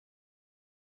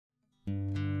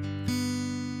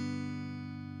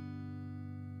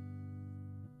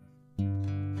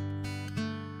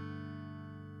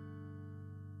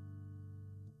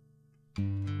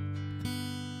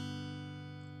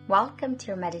Welcome to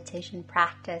your meditation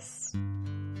practice.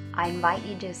 I invite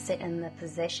you to sit in a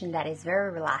position that is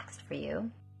very relaxed for you.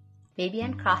 Maybe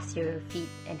uncross your feet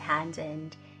and hands,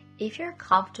 and if you're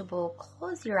comfortable,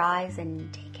 close your eyes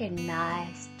and take a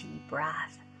nice deep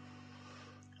breath.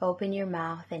 Open your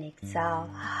mouth and exhale.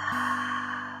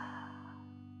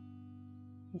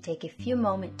 And take a few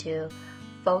moments to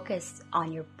focus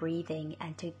on your breathing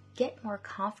and to get more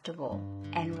comfortable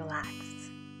and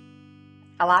relaxed.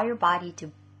 Allow your body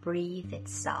to breathe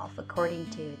itself according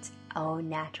to its own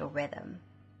natural rhythm,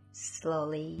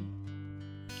 slowly,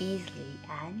 easily,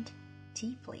 and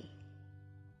deeply.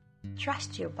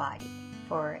 Trust your body,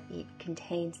 for it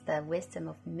contains the wisdom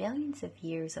of millions of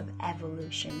years of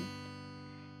evolution,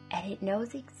 and it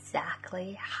knows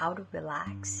exactly how to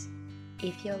relax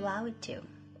if you allow it to.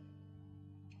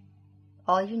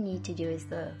 All you need to do is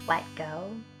to let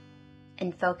go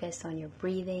and focus on your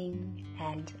breathing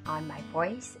and on my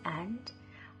voice and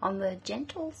on the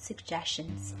gentle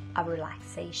suggestions of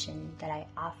relaxation that I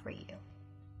offer you.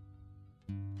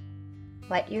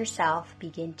 Let yourself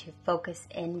begin to focus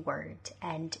inward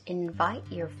and invite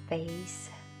your face,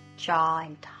 jaw,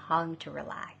 and tongue to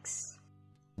relax.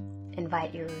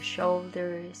 Invite your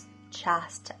shoulders,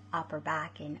 chest, upper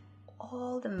back, and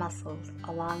all the muscles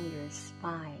along your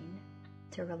spine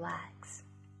to relax.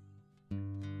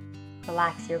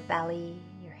 Relax your belly,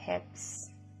 your hips.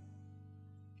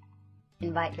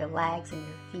 Invite your legs and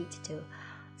your feet to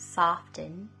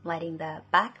soften, letting the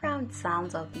background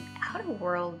sounds of the outer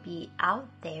world be out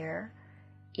there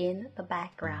in the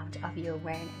background of your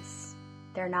awareness.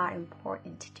 They're not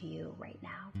important to you right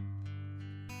now.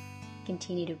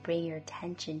 Continue to bring your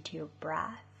attention to your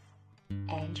breath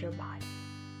and your body.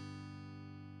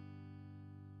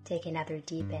 Take another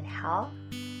deep inhale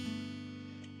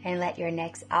and let your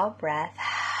next out breath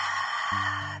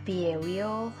be a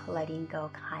real letting go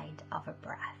kind of a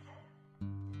breath.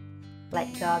 Let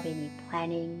go of any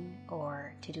planning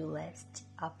or to-do list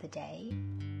of the day.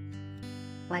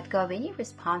 Let go of any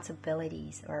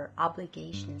responsibilities or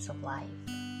obligations of life.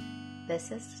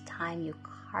 This is the time you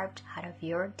carved out of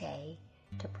your day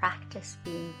to practice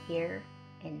being here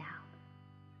and now.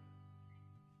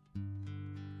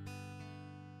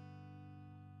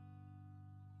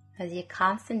 As you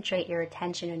concentrate your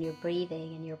attention on your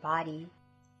breathing and your body,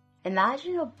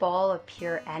 imagine a ball of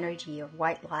pure energy or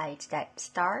white light that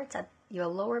starts at your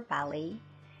lower belly,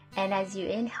 and as you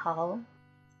inhale,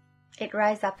 it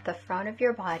rises up the front of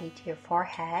your body to your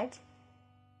forehead,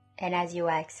 and as you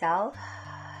exhale,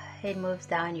 it moves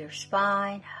down your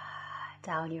spine,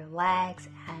 down your legs,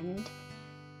 and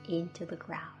into the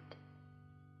ground.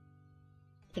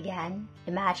 Again,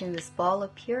 imagine this ball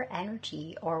of pure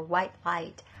energy or white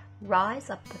light rise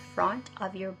up the front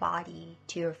of your body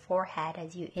to your forehead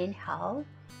as you inhale,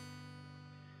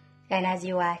 and as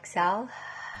you exhale,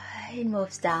 it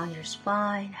moves down your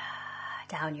spine,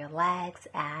 down your legs,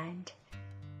 and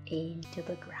into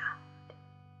the ground.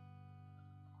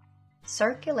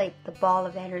 Circulate the ball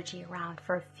of energy around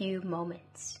for a few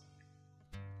moments.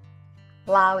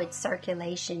 Allow its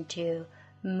circulation to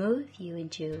move you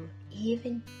into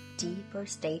even deeper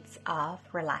states of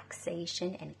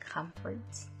relaxation and comfort.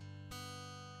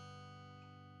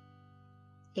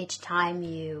 Each time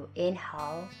you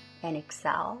inhale and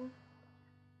exhale,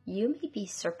 you may be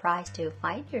surprised to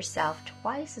find yourself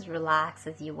twice as relaxed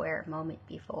as you were a moment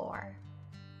before,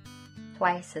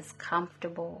 twice as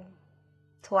comfortable,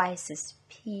 twice as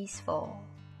peaceful,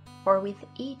 for with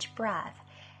each breath,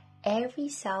 every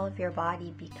cell of your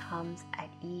body becomes at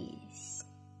ease.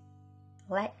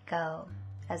 Let go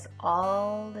as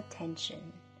all the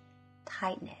tension,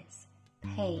 tightness,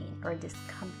 pain, or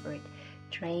discomfort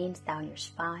drains down your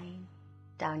spine,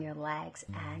 down your legs,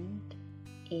 and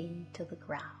into the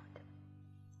ground.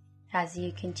 As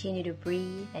you continue to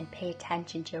breathe and pay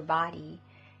attention to your body,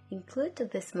 include to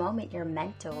this moment your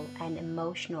mental and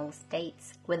emotional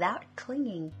states without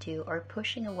clinging to or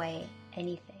pushing away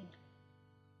anything.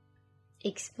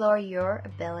 Explore your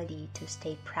ability to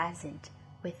stay present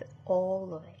with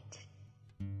all of it.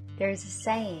 There's a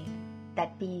saying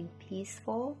that being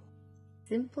peaceful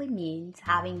simply means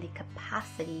having the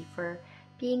capacity for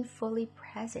being fully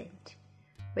present,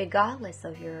 regardless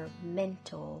of your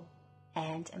mental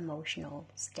and emotional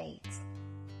states,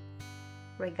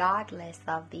 regardless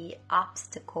of the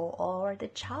obstacle or the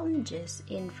challenges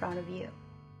in front of you.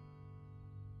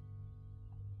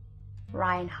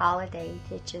 Ryan Holiday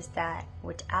teaches that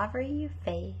whatever you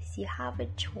face, you have a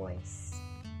choice.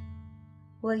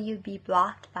 Will you be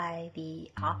blocked by the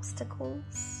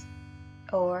obstacles,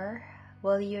 or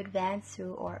will you advance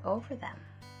through or over them?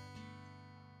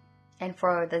 And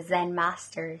for the Zen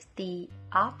masters, the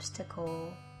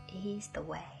obstacle is the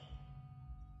way.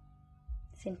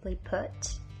 Simply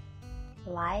put,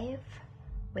 life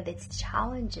with its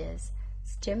challenges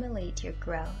stimulates your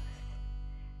growth,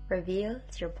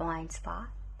 reveals your blind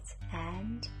spots,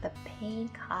 and the pain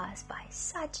caused by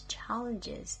such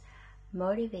challenges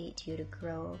motivate you to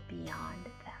grow beyond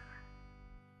them.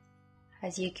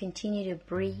 As you continue to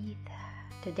breathe,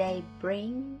 today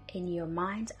bring in your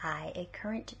mind's eye a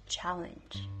current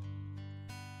challenge.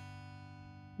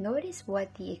 Notice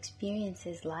what the experience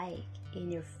is like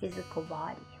in your physical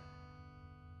body.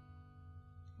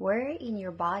 Where in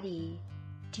your body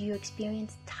do you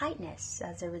experience tightness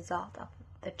as a result of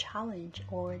the challenge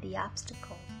or the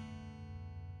obstacle?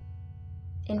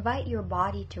 Invite your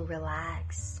body to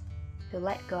relax, to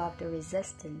let go of the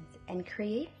resistance and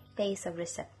create a space of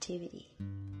receptivity.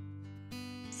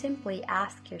 Simply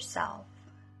ask yourself,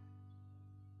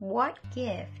 what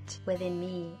gift within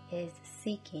me is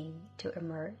seeking to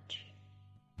emerge?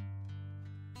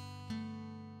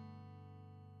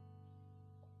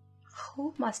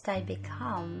 Who must I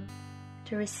become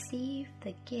to receive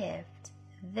the gift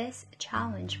this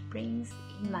challenge brings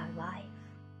in my life?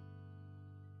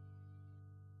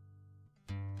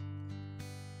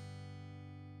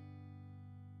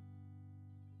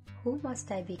 Who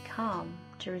must I become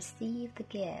to receive the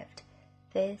gift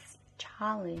this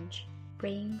challenge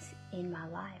brings in my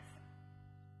life?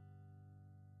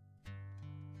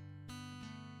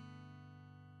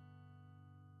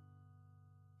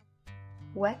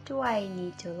 What do I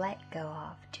need to let go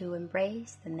of to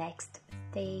embrace the next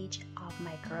stage of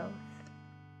my growth?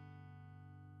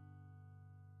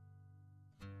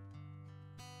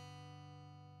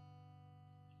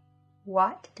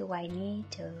 What do I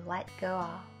need to let go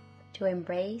of to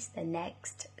embrace the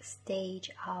next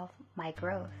stage of my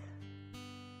growth?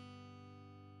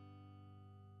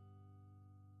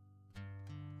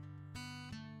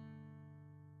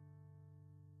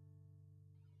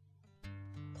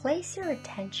 Place your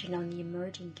attention on the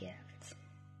emerging gift.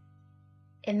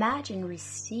 Imagine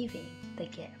receiving the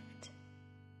gift.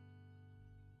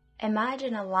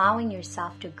 Imagine allowing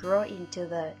yourself to grow into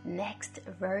the next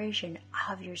version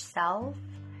of yourself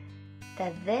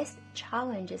that this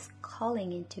challenge is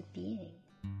calling into being.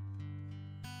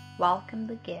 Welcome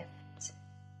the gift.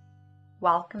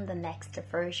 Welcome the next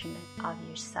version of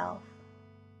yourself.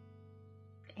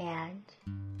 And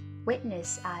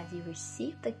witness as you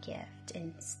receive the gift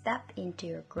and step into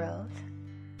your growth,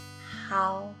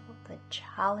 how the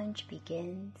challenge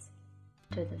begins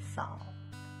to dissolve.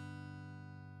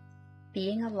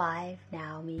 Being alive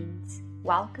now means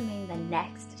welcoming the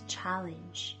next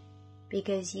challenge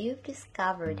because you've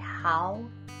discovered how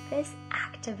this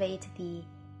activates the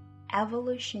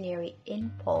evolutionary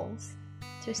impulse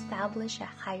to establish a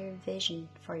higher vision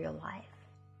for your life.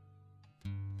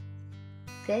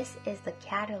 This is the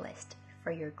catalyst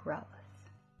for your growth.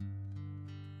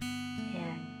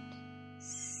 And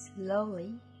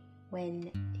slowly,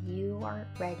 when you are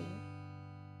ready,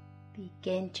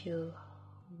 begin to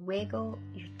wiggle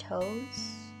your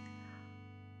toes,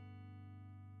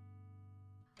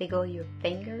 wiggle your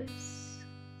fingers,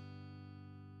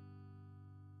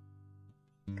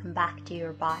 come back to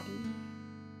your body.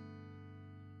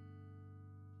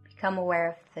 Become aware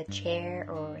of the chair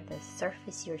or the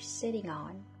surface you're sitting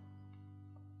on.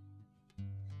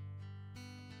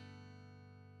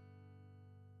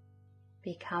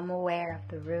 Become aware of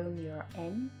the room you're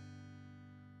in.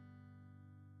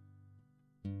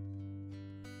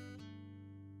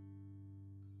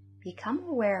 Become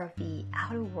aware of the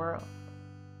outer world.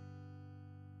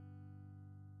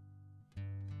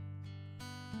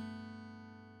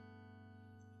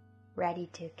 Ready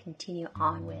to continue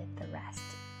on with the rest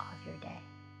of your day.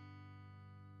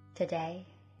 Today,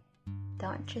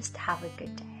 don't just have a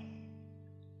good day.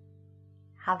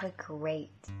 Have a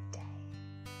great day.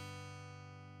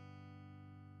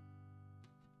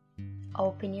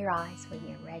 Open your eyes when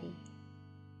you're ready.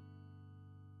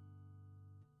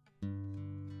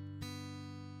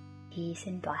 Peace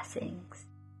and blessings.